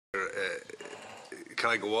can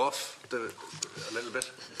I go off a little bit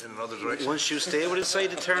in another direction? Once you stay inside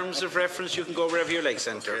the terms of reference, you can go wherever you like,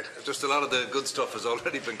 Senator. Okay. Just a lot of the good stuff has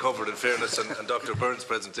already been covered, in fairness, and Dr. Byrne's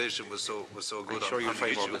presentation was so good. I'm sure you'll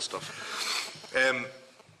find more issue. good stuff.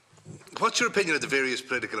 What's your opinion of the various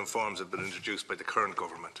political reforms that have been introduced by the current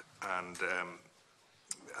government and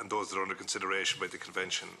those that are under consideration by the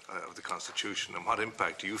Convention of the Constitution, and what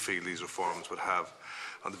impact do you feel these reforms would have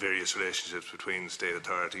on the various relationships between state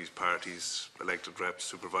authorities, parties, elected reps,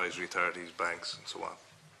 supervisory authorities, banks, and so on?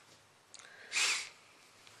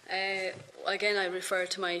 Again, I refer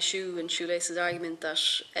to my shoe and shoelaces argument that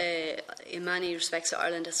in many respects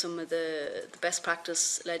Ireland has some of the best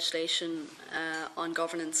practice legislation on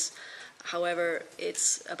governance. However,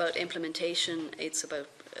 it's about implementation, it's about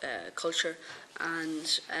culture,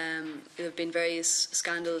 and there have been various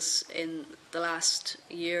scandals in the last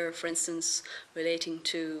year, for instance, relating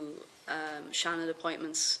to Shannon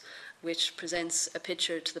appointments, which presents a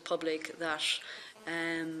picture to the public that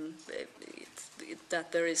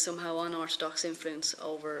that there is somehow unorthodox influence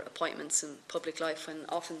over appointments in public life, when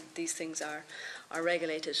often these things are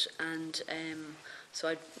regulated. And so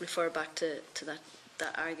I'd refer back to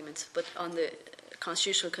that argument. But on the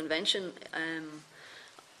Constitutional Convention,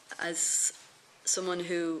 as someone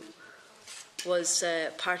who was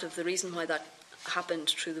part of the reason why that happened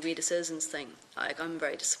through the We the Citizens thing, I'm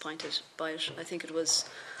very disappointed by it. I think it was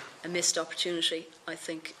a missed opportunity. I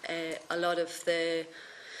think a lot of the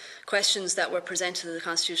questions that were presented at the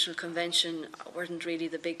Constitutional Convention weren't really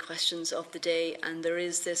the big questions of the day, and there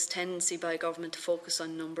is this tendency by government to focus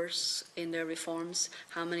on numbers in their reforms: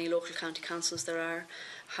 how many local county councils there are,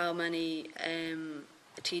 how many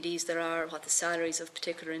TDs there are, what the salaries of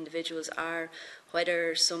particular individuals are,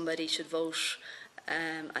 whether somebody should vote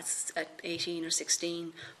at 18 or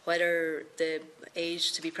 16, whether the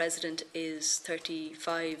age to be president is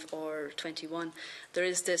 35 or 21. There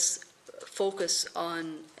is this focus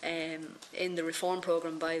on, in the reform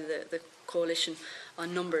programme by the coalition,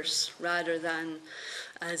 on numbers, rather than,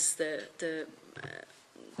 as the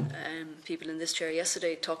people in this chair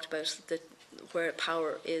yesterday talked about, where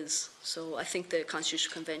power is. So I think the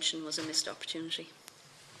Constitutional Convention was a missed opportunity.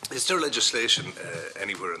 Is there legislation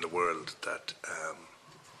anywhere in the world that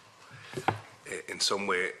in some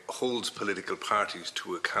way holds political parties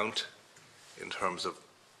to account in terms of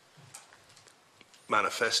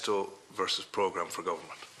manifesto versus programme for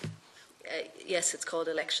government? Yes, it's called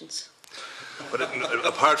elections. But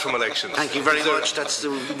apart from elections... Thank you very much. That's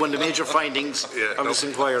one of the major findings of this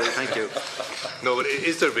inquiry. Thank you. No, but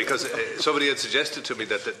is there? Because somebody had suggested to me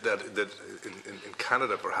that in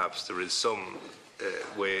Canada perhaps there is some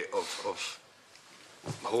way of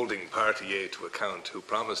holding Party A to account who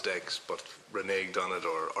promised X but reneged on it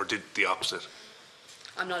or did the opposite.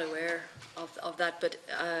 I'm not aware of that, but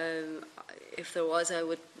if there was, I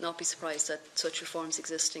would not be surprised that such reforms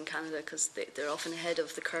exist in Canada, because they're often ahead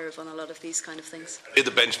of the curve on a lot of these kind of things. Are they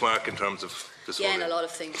the benchmark in terms of this? Yeah, in a lot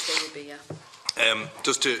of things they would be, yeah.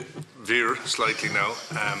 Just to veer slightly now,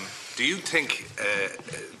 do you think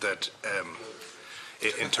that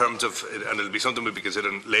in terms of, and it'll be something we'll be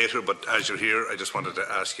considering later, but as you're here, I just wanted to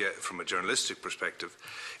ask you from a journalistic perspective,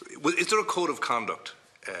 is there a code of conduct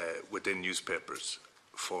within newspapers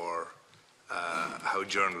for how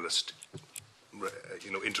journalists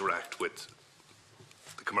interact with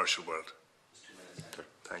the commercial world?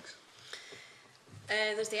 Thanks.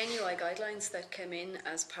 There's the NUI guidelines that came in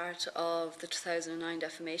as part of the 2009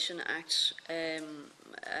 Defamation Act,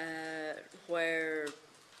 where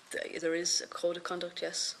there is a code of conduct.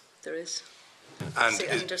 Yes, there is. And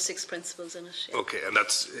there's 6 principles in it. Yeah. Okay, and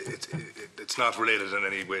it's not related in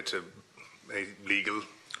any way to any legal,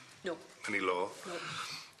 no, any law.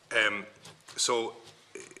 No. So,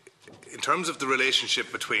 in terms of the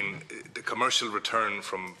relationship between the commercial return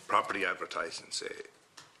from property advertising, say,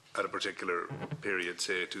 at a particular period,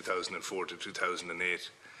 say 2004 to 2008,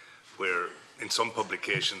 where in some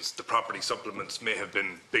publications the property supplements may have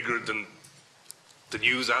been bigger than the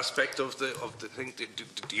news aspect of the thing,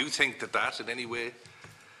 do you think that in any way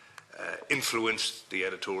influenced the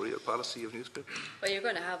editorial policy of newspapers? Well, you're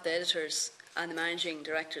going to have the editors and the managing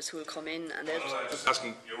directors who will come in and I'm just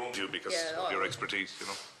asking your own view because of your expertise, you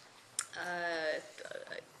know.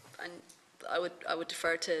 And I would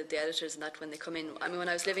defer to the editors in that when they come in. I mean, when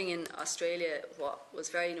I was living in Australia, what was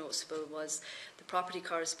very noticeable was the property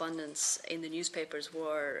correspondence in the newspapers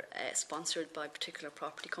were sponsored by particular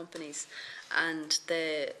property companies, and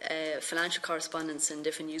the financial correspondence in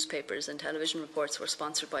different newspapers and television reports were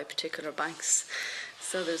sponsored by particular banks.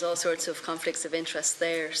 So there's all sorts of conflicts of interest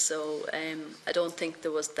there. So I don't think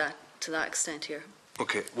there was that to that extent here.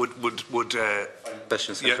 Okay. Would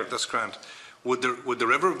questions? Yeah, that's grand. would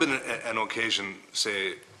there ever have been an occasion,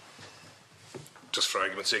 say, just for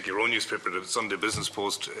argument's sake, your own newspaper, the Sunday Business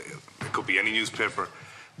Post, it could be any newspaper,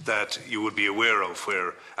 that you would be aware of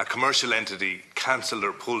where a commercial entity cancelled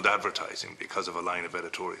or pulled advertising because of a line of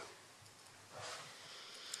editorial?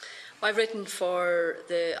 I've written for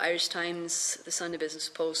the Irish Times, the Sunday Business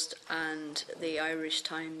Post and the Irish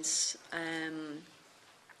Times.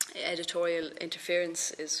 Editorial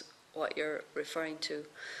interference is what you're referring to.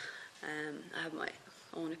 I have my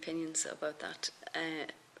own opinions about that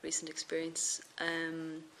recent experience.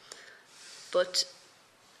 But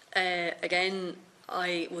again,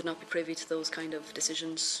 I would not be privy to those kind of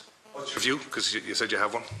decisions. What's your view? Because you said you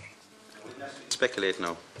have one. Speculate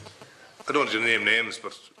now. I don't want you to name names,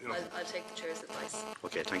 but... I'll take the chair's advice.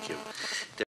 Okay, thank you.